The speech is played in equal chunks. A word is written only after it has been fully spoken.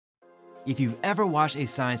If you've ever watched a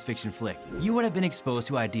science fiction flick, you would have been exposed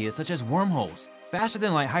to ideas such as wormholes,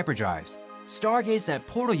 faster-than-light hyperdrives, stargates that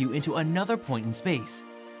portal you into another point in space.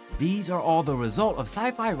 These are all the result of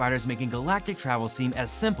sci-fi writers making galactic travel seem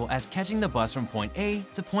as simple as catching the bus from point A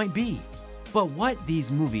to point B. But what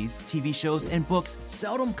these movies, TV shows, and books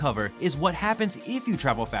seldom cover is what happens if you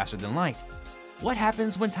travel faster than light. What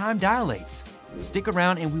happens when time dilates? Stick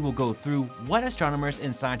around and we will go through what astronomers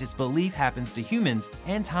and scientists believe happens to humans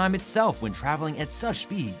and time itself when traveling at such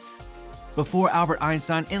speeds. Before Albert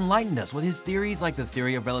Einstein enlightened us with his theories like the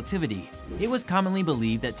theory of relativity, it was commonly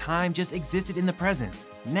believed that time just existed in the present,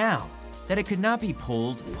 now, that it could not be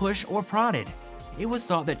pulled, pushed, or prodded. It was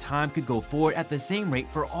thought that time could go forward at the same rate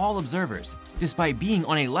for all observers, despite being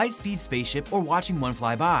on a light-speed spaceship or watching one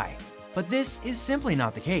fly by. But this is simply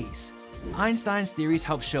not the case. Einstein's theories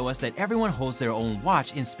help show us that everyone holds their own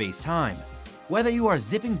watch in space-time. Whether you are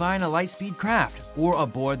zipping by in a light-speed craft or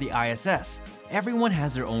aboard the ISS, everyone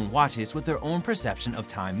has their own watches with their own perception of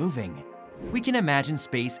time moving. We can imagine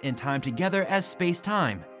space and time together as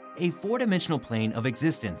space-time, a four-dimensional plane of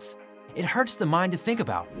existence. It hurts the mind to think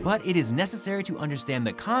about, but it is necessary to understand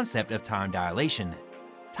the concept of time dilation.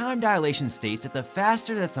 Time dilation states that the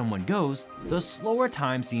faster that someone goes, the slower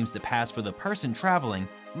time seems to pass for the person traveling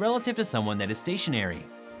relative to someone that is stationary.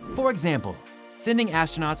 For example, sending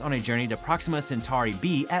astronauts on a journey to Proxima Centauri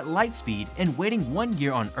b at light speed and waiting 1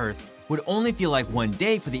 year on Earth would only feel like 1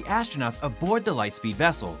 day for the astronauts aboard the light-speed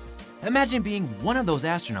vessel. Imagine being one of those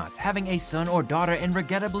astronauts, having a son or daughter and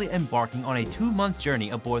regrettably embarking on a 2-month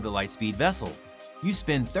journey aboard the light-speed vessel. You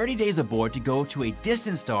spend 30 days aboard to go to a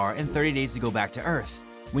distant star and 30 days to go back to Earth.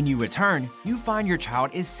 When you return, you find your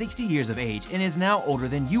child is 60 years of age and is now older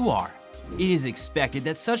than you are. It is expected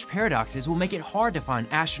that such paradoxes will make it hard to find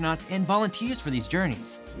astronauts and volunteers for these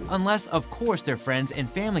journeys, unless of course their friends and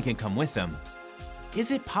family can come with them. Is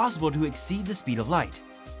it possible to exceed the speed of light?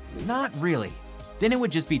 Not really. Then it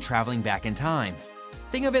would just be traveling back in time.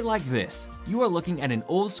 Think of it like this: you are looking at an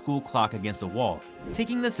old school clock against a wall,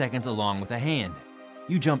 ticking the seconds along with a hand.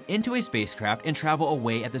 You jump into a spacecraft and travel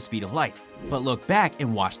away at the speed of light, but look back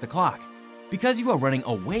and watch the clock. Because you are running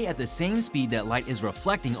away at the same speed that light is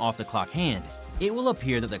reflecting off the clock hand, it will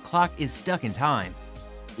appear that the clock is stuck in time.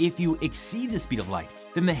 If you exceed the speed of light,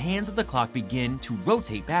 then the hands of the clock begin to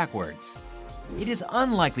rotate backwards. It is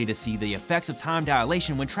unlikely to see the effects of time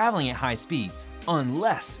dilation when traveling at high speeds,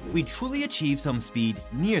 unless we truly achieve some speed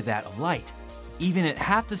near that of light. Even at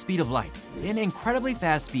half the speed of light, an incredibly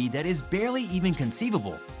fast speed that is barely even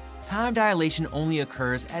conceivable, time dilation only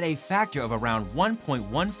occurs at a factor of around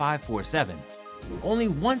 1.1547. Only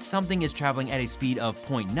once something is traveling at a speed of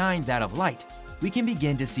 0.9 that of light, we can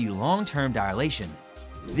begin to see long-term dilation.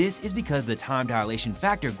 This is because the time dilation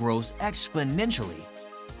factor grows exponentially.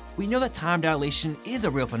 We know that time dilation is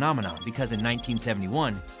a real phenomenon because in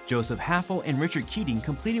 1971, Joseph Hafel and Richard Keating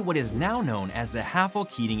completed what is now known as the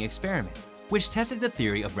Hafel-Keating experiment, which tested the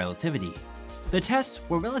theory of relativity. The tests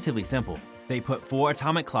were relatively simple. They put 4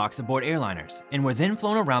 atomic clocks aboard airliners and were then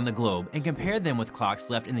flown around the globe and compared them with clocks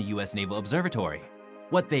left in the US Naval Observatory.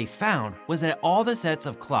 What they found was that all the sets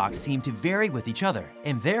of clocks seemed to vary with each other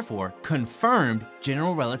and therefore confirmed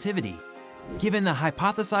general relativity. Given the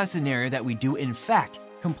hypothesized scenario that we do in fact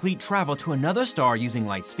complete travel to another star using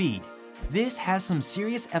light speed, this has some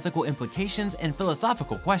serious ethical implications and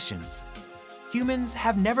philosophical questions. Humans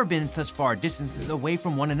have never been such far distances away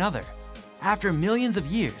from one another. After millions of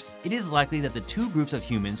years, it is likely that the two groups of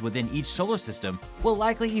humans within each solar system will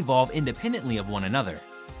likely evolve independently of one another.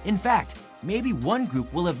 In fact, maybe one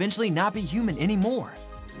group will eventually not be human anymore.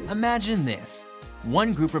 Imagine this: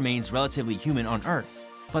 one group remains relatively human on Earth,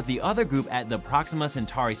 but the other group at the Proxima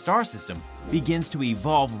Centauri star system begins to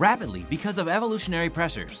evolve rapidly because of evolutionary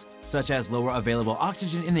pressures, such as lower available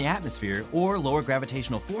oxygen in the atmosphere or lower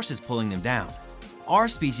gravitational forces pulling them down. Our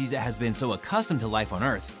species that has been so accustomed to life on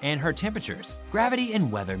Earth and her temperatures, gravity, and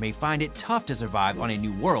weather may find it tough to survive on a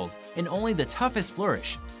new world, and only the toughest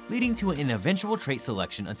flourish, leading to an eventual trait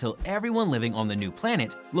selection until everyone living on the new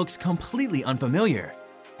planet looks completely unfamiliar.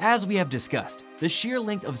 As we have discussed, the sheer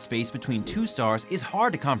length of space between two stars is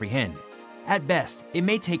hard to comprehend. At best, it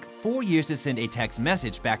may take 4 years to send a text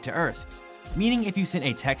message back to Earth, meaning if you sent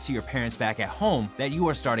a text to your parents back at home that you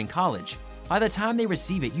are starting college, by the time they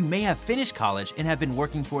receive it, you may have finished college and have been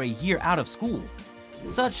working for a year out of school.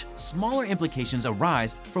 Such smaller implications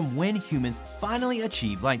arise from when humans finally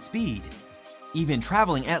achieve light speed. Even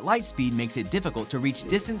traveling at light speed makes it difficult to reach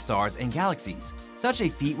distant stars and galaxies. Such a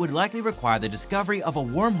feat would likely require the discovery of a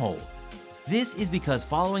wormhole. This is because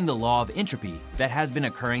following the law of entropy that has been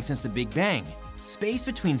occurring since the Big Bang, Space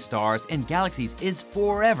between stars and galaxies is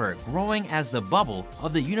forever growing as the bubble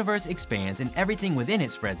of the universe expands and everything within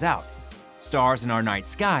it spreads out. Stars in our night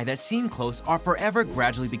sky that seem close are forever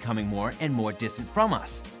gradually becoming more and more distant from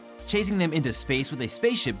us. Chasing them into space with a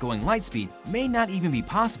spaceship going light speed may not even be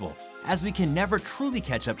possible, as we can never truly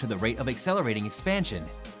catch up to the rate of accelerating expansion.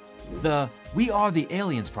 The "we are the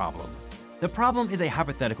aliens" problem. The problem is a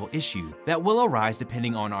hypothetical issue that will arise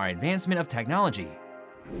depending on our advancement of technology.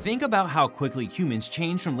 Think about how quickly humans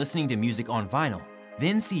changed from listening to music on vinyl,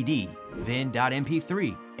 then CD, then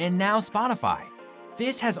 .mp3, and now Spotify.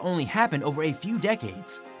 This has only happened over a few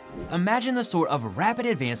decades. Imagine the sort of rapid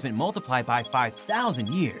advancement multiplied by 5,000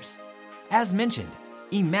 years. As mentioned,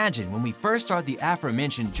 imagine when we first start the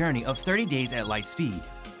aforementioned journey of 30 days at light speed.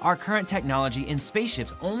 Our current technology in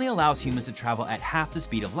spaceships only allows humans to travel at half the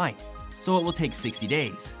speed of light, so it will take 60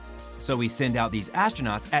 days. So we send out these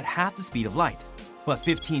astronauts at half the speed of light. But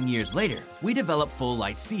 15 years later, we develop full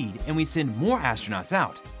light speed and we send more astronauts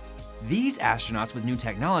out. These astronauts with new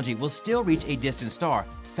technology will still reach a distant star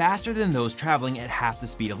faster than those traveling at half the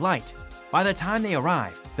speed of light. By the time they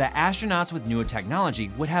arrive, the astronauts with newer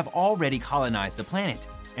technology would have already colonized the planet,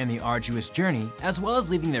 and the arduous journey, as well as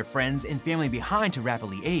leaving their friends and family behind to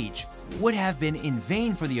rapidly age, would have been in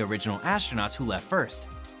vain for the original astronauts who left first.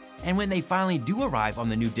 And when they finally do arrive on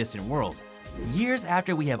the new distant world, years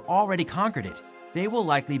after we have already conquered it, they will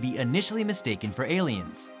likely be initially mistaken for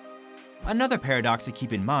aliens. Another paradox to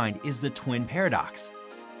keep in mind is the twin paradox.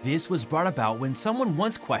 This was brought about when someone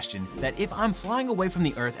once questioned that if I'm flying away from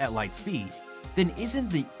the Earth at light speed, then isn't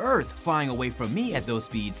the Earth flying away from me at those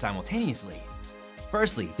speeds simultaneously?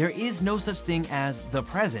 Firstly, there is no such thing as the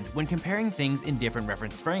present when comparing things in different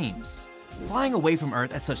reference frames. Flying away from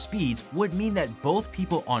Earth at such speeds would mean that both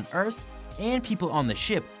people on Earth and people on the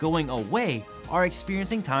ship going away are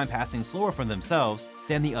experiencing time passing slower for themselves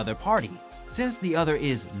than the other party, since the other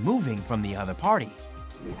is moving from the other party.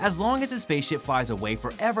 As long as the spaceship flies away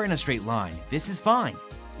forever in a straight line, this is fine.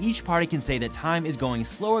 Each party can say that time is going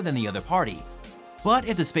slower than the other party. But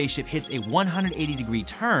if the spaceship hits a 180-degree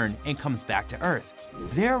turn and comes back to Earth,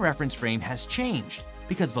 their reference frame has changed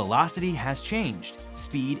because velocity has changed,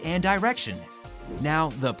 speed and direction.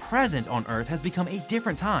 Now, the present on Earth has become a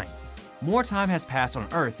different time. More time has passed on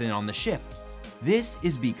Earth than on the ship. This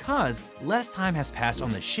is because less time has passed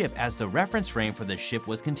on the ship as the reference frame for the ship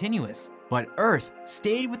was continuous, but Earth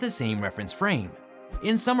stayed with the same reference frame.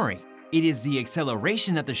 In summary, it is the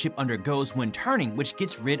acceleration that the ship undergoes when turning which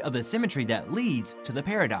gets rid of the symmetry that leads to the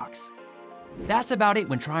paradox. That's about it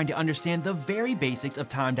when trying to understand the very basics of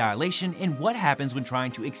time dilation and what happens when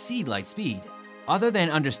trying to exceed light speed. Other than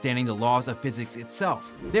understanding the laws of physics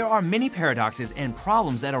itself, there are many paradoxes and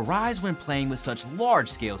problems that arise when playing with such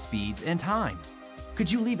large-scale speeds and time.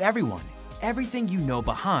 Could you leave everyone, everything you know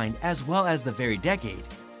behind, as well as the very decade,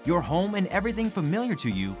 your home and everything familiar to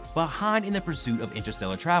you behind in the pursuit of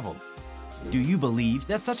interstellar travel? Do you believe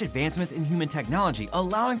that such advancements in human technology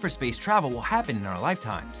allowing for space travel will happen in our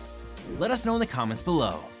lifetimes? Let us know in the comments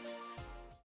below.